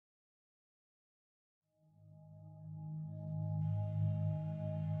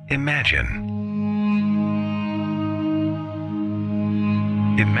Imagine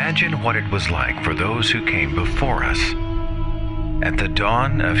what it was like for those who came before us at the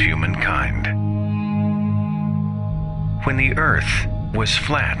dawn of humankind. When the earth was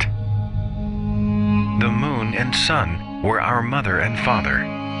flat, the moon and sun were our mother and father,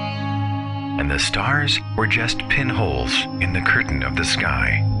 and the stars were just pinholes in the curtain of the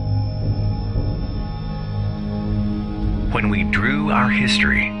sky. When we drew our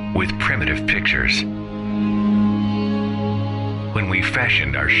history with primitive pictures, when we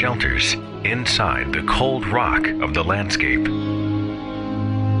fashioned our shelters inside the cold rock of the landscape,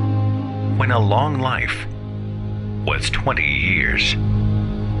 when a long life was 20 years,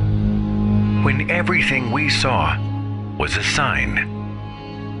 when everything we saw was a sign,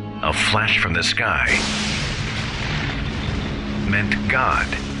 a flash from the sky, meant God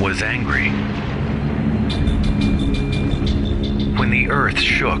was angry. When the earth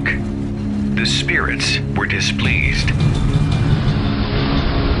shook, the spirits were displeased.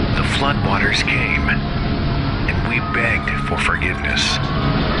 The floodwaters came, and we begged for forgiveness.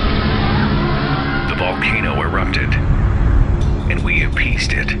 The volcano erupted, and we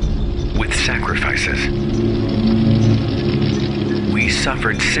appeased it with sacrifices. We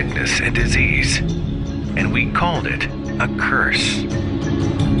suffered sickness and disease, and we called it a curse.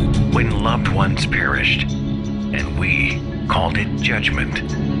 When loved ones perished, and we called it judgment.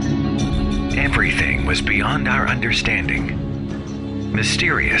 Everything was beyond our understanding.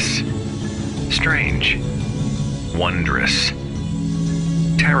 Mysterious, strange, wondrous,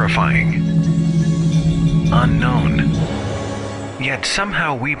 terrifying, unknown. Yet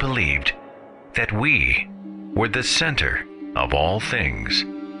somehow we believed that we were the center of all things.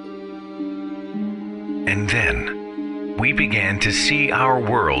 And then we began to see our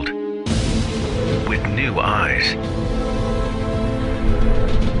world with new eyes.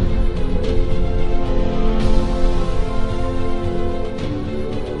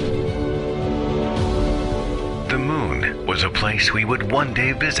 The moon was a place we would one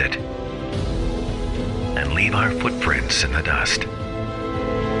day visit and leave our footprints in the dust.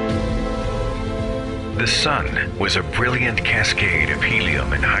 The sun was a brilliant cascade of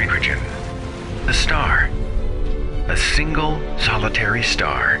helium and hydrogen. The star, a single solitary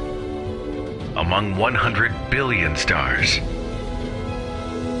star, among 100 billion stars,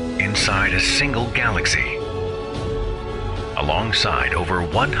 inside a single galaxy, alongside over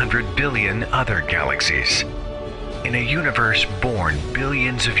 100 billion other galaxies, in a universe born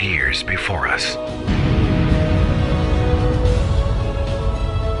billions of years before us.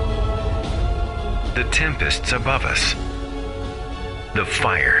 The tempests above us, the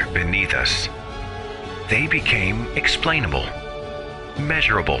fire beneath us, they became explainable,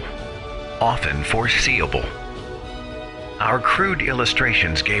 measurable, often foreseeable. Our crude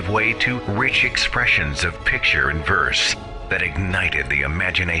illustrations gave way to rich expressions of picture and verse that ignited the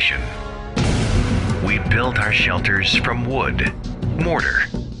imagination. We built our shelters from wood, mortar,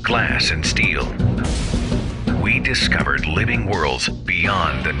 glass, and steel. We discovered living worlds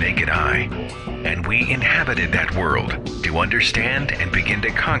beyond the naked eye, and we inhabited that world to understand and begin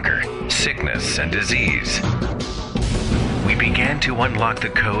to conquer sickness and disease. We began to unlock the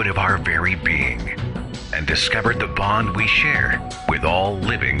code of our very being and discovered the bond we share with all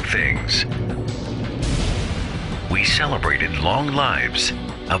living things. We celebrated long lives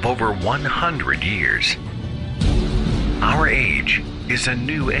of over 100 years. Our age is a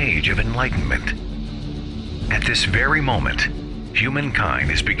new age of enlightenment. At this very moment,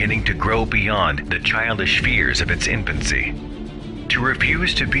 humankind is beginning to grow beyond the childish fears of its infancy, to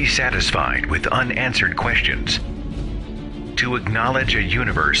refuse to be satisfied with unanswered questions, to acknowledge a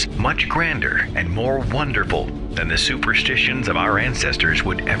universe much grander and more wonderful than the superstitions of our ancestors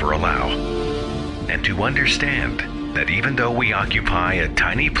would ever allow, and to understand that even though we occupy a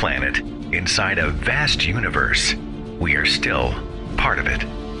tiny planet inside a vast universe, we are still part of it.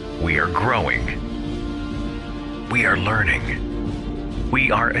 We are growing. We are learning.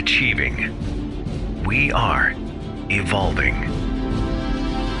 We are achieving. We are evolving.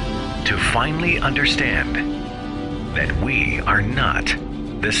 To finally understand that we are not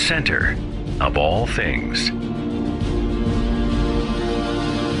the center of all things.